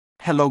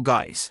Hello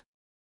guys.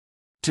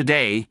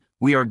 Today,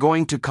 we are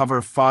going to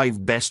cover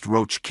 5 best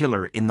roach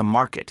killer in the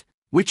market,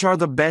 which are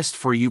the best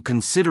for you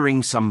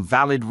considering some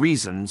valid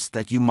reasons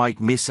that you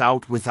might miss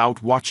out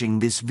without watching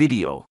this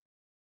video.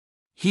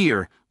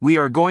 Here, we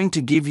are going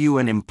to give you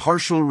an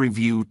impartial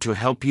review to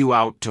help you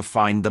out to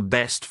find the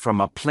best from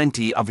a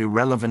plenty of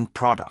irrelevant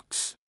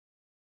products.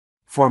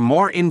 For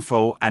more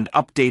info and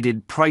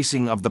updated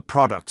pricing of the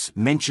products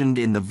mentioned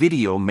in the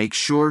video, make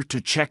sure to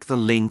check the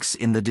links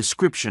in the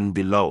description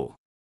below.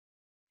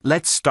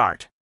 Let's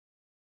start.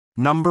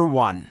 Number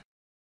 1.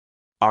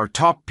 Our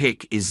top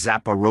pick is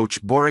Zap A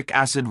Roach Boric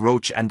Acid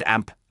Roach and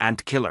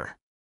Ant Killer.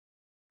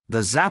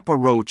 The Zap A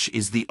Roach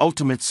is the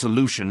ultimate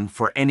solution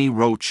for any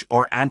roach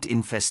or ant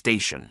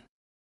infestation.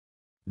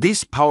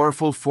 This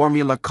powerful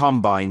formula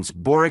combines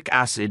boric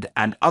acid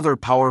and other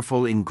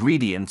powerful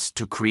ingredients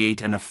to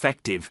create an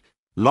effective,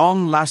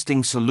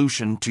 long-lasting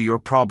solution to your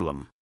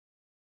problem.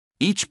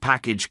 Each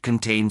package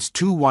contains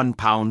 2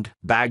 1-pound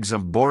bags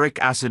of boric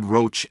acid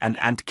roach and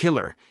ant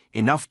killer,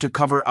 enough to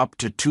cover up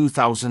to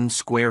 2,000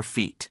 square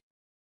feet.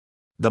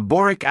 The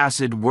boric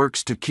acid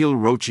works to kill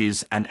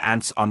roaches and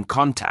ants on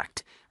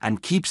contact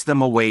and keeps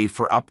them away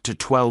for up to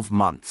 12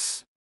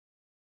 months.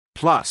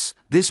 Plus,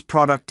 this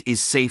product is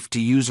safe to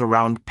use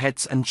around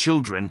pets and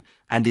children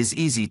and is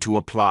easy to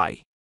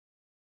apply.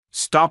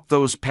 Stop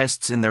those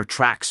pests in their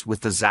tracks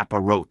with the Zap A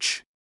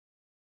Roach.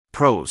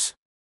 Pros: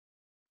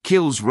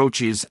 kills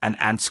roaches and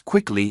ants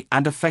quickly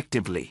and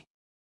effectively.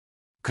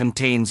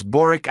 Contains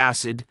boric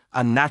acid,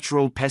 a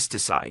natural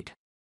pesticide.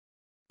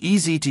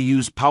 Easy to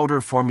use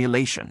powder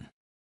formulation.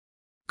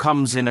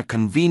 Comes in a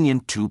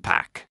convenient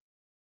 2-pack.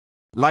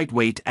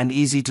 Lightweight and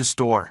easy to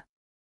store.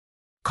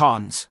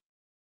 Cons: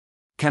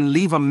 can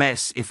leave a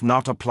mess if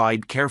not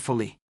applied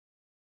carefully.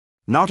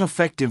 Not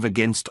effective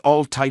against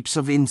all types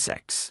of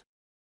insects.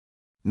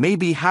 May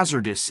be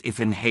hazardous if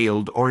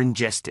inhaled or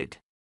ingested.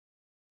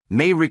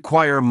 May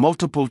require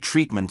multiple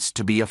treatments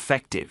to be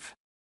effective.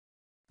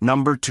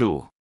 Number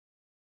 2.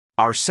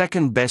 Our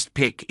second best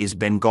pick is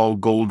Bengal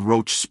Gold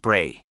Roach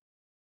Spray.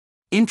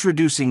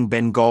 Introducing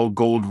Bengal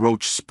Gold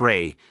Roach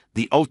Spray,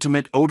 the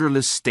ultimate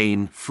odorless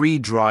stain-free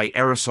dry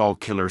aerosol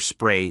killer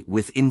spray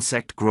with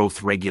Insect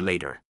Growth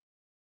Regulator.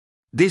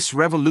 This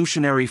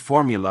revolutionary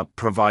formula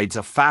provides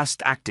a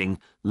fast-acting,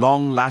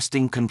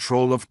 long-lasting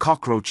control of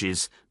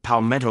cockroaches,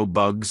 palmetto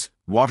bugs,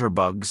 water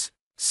bugs,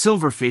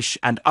 silverfish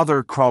and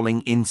other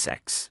crawling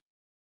insects.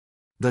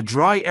 The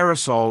dry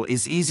aerosol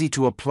is easy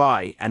to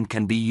apply and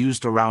can be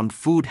used around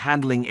food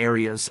handling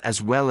areas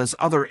as well as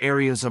other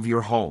areas of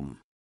your home.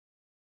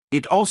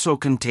 It also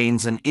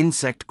contains an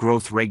insect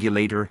growth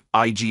regulator,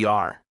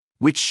 IGR,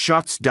 which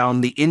shuts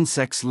down the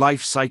insect's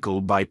life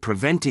cycle by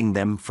preventing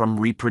them from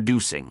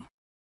reproducing.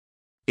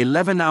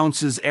 11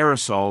 ounces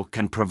aerosol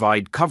can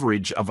provide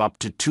coverage of up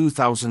to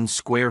 2,000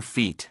 square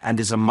feet and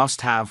is a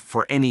must-have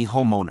for any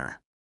homeowner.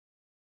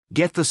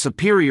 Get the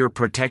superior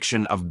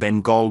protection of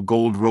Bengal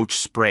Gold Roach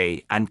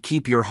Spray and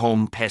keep your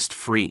home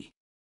pest-free.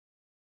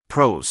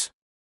 Pros: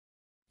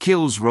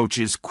 kills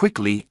roaches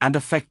quickly and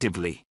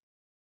effectively.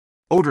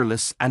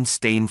 Odorless and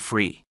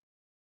stain-free.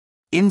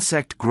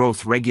 Insect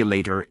growth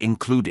regulator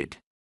included.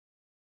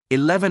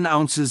 11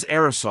 ounces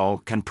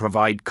aerosol can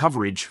provide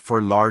coverage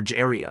for large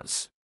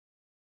areas.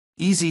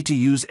 Easy to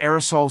use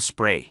aerosol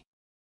spray.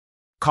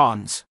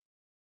 Cons: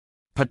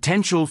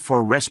 potential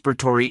for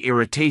respiratory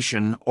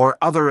irritation or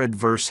other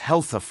adverse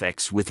health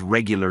effects with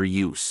regular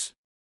use.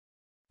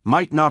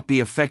 Might not be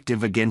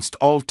effective against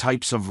all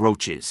types of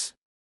roaches.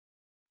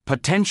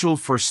 Potential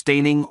for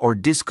staining or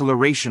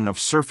discoloration of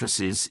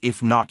surfaces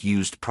if not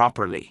used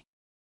properly.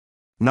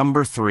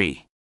 Number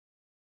 3.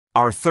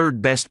 Our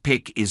third best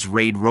pick is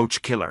Raid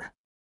Roach Killer.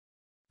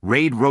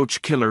 Raid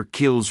Roach Killer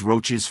kills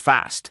roaches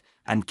fast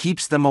and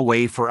keeps them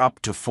away for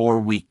up to 4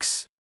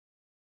 weeks.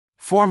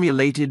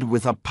 Formulated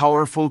with a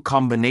powerful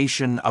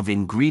combination of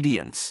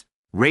ingredients,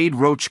 Raid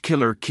Roach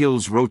Killer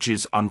kills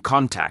roaches on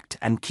contact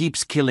and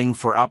keeps killing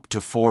for up to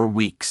 4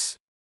 weeks.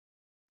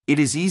 It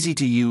is easy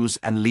to use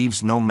and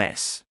leaves no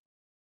mess.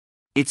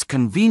 Its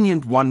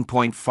convenient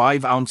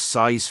 1.5-ounce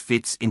size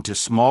fits into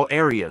small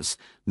areas,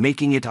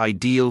 making it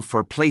ideal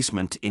for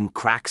placement in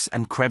cracks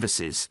and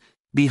crevices,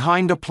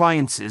 behind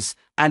appliances,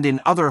 and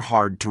in other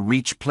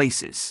hard-to-reach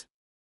places.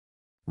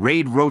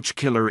 Raid Roach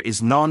Killer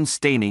is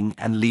non-staining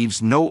and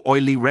leaves no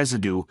oily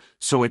residue,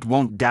 so it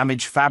won't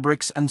damage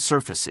fabrics and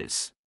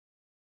surfaces.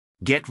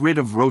 Get rid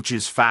of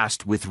roaches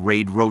fast with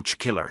Raid Roach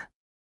Killer.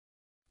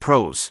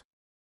 Pros: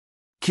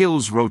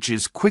 kills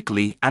roaches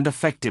quickly and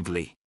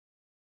effectively.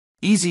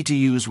 Easy to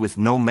use with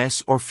no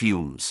mess or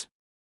fumes.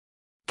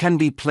 Can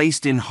be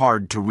placed in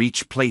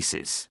hard-to-reach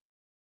places.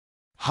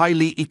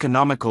 Highly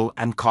economical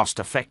and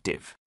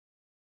cost-effective.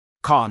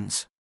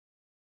 Cons: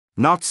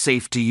 not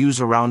safe to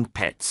use around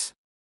pets.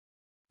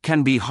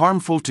 Can be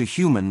harmful to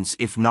humans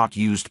if not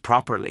used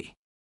properly.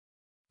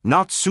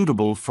 Not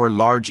suitable for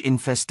large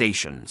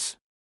infestations.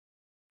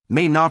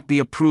 May not be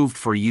approved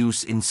for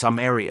use in some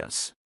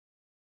areas.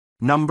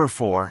 Number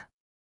 4.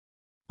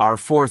 Our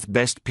fourth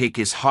best pick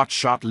is Hot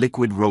Shot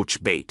Liquid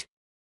Roach Bait.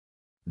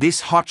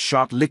 This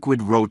hotshot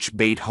liquid roach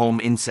bait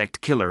home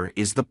insect killer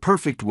is the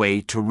perfect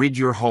way to rid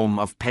your home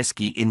of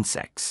pesky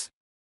insects.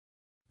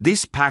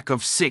 This pack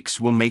of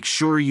 6 will make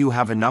sure you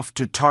have enough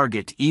to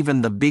target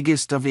even the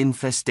biggest of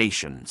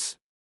infestations.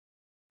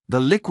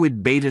 The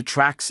liquid bait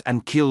attracts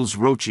and kills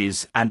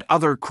roaches and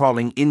other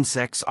crawling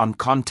insects on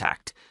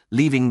contact,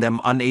 leaving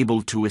them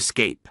unable to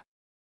escape.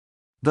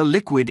 The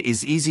liquid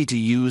is easy to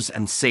use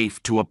and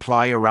safe to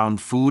apply around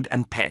food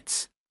and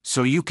pets,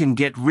 so you can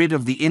get rid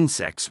of the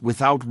insects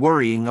without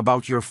worrying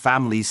about your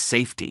family's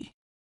safety.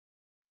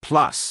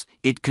 Plus,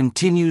 it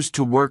continues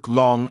to work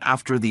long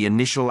after the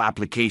initial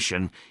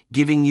application,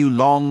 giving you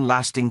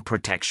long-lasting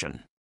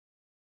protection.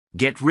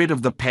 Get rid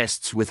of the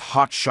pests with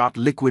hotshot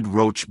liquid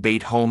roach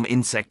bait home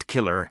insect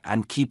killer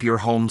and keep your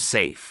home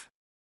safe.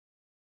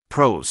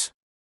 Pros: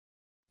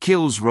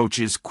 kills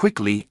roaches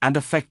quickly and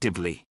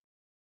effectively.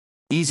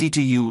 Easy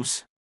to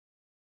use.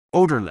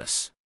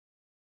 Odorless.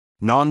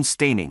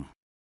 Non-staining.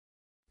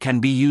 Can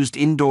be used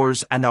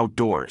indoors and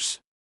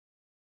outdoors.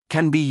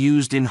 Can be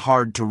used in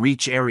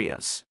hard-to-reach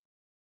areas.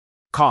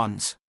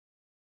 Cons: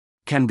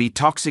 can be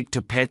toxic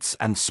to pets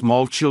and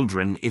small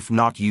children if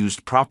not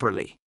used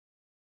properly.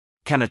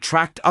 Can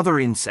attract other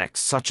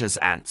insects such as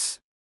ants.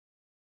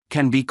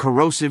 Can be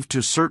corrosive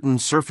to certain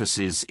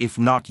surfaces if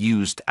not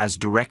used as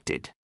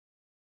directed.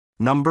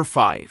 Number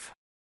 5.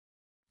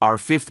 Our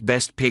 5th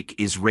best pick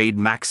is Raid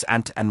Max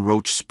Ant and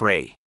Roach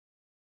Spray.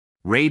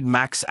 Raid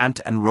Max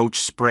Ant and Roach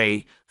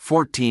Spray,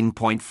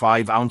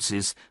 14.5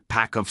 ounces,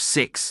 pack of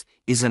 6,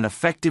 is an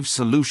effective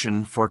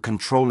solution for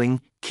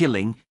controlling,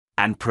 killing,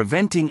 and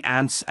preventing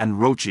ants and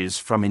roaches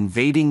from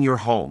invading your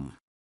home.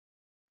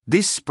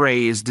 This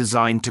spray is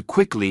designed to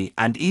quickly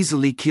and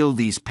easily kill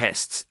these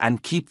pests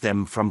and keep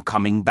them from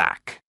coming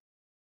back.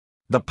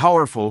 The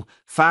powerful,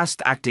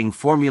 fast-acting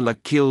formula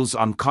kills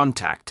on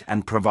contact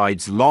and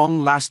provides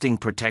long-lasting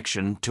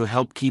protection to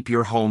help keep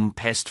your home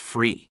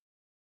pest-free.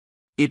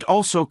 It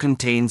also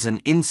contains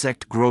an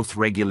Insect Growth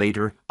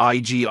Regulator,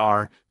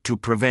 IGR, to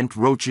prevent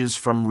roaches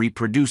from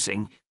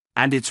reproducing,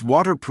 and its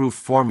waterproof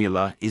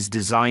formula is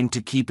designed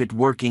to keep it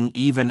working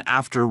even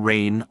after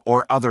rain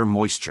or other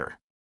moisture.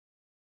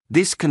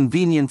 This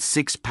convenient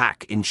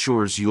 6-pack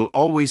ensures you'll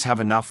always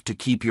have enough to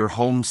keep your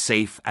home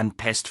safe and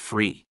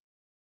pest-free.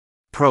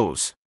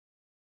 Pros: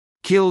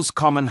 kills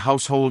common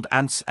household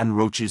ants and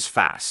roaches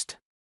fast.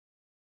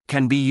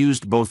 Can be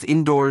used both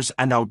indoors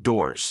and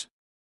outdoors.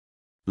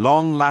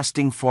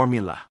 Long-lasting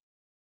formula.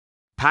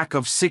 Pack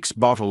of 6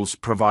 bottles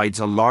provides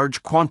a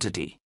large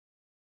quantity.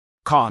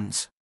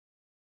 Cons: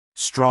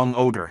 strong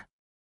odor.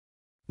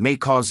 May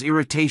cause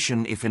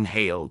irritation if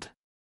inhaled.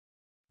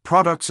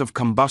 Products of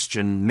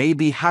combustion may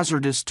be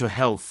hazardous to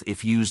health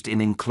if used in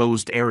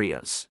enclosed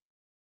areas.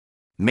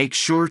 Make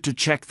sure to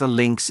check the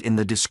links in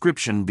the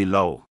description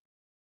below.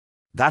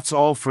 That's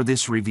all for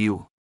this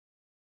review.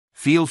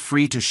 Feel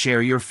free to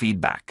share your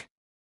feedback.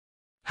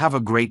 Have a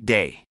great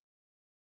day.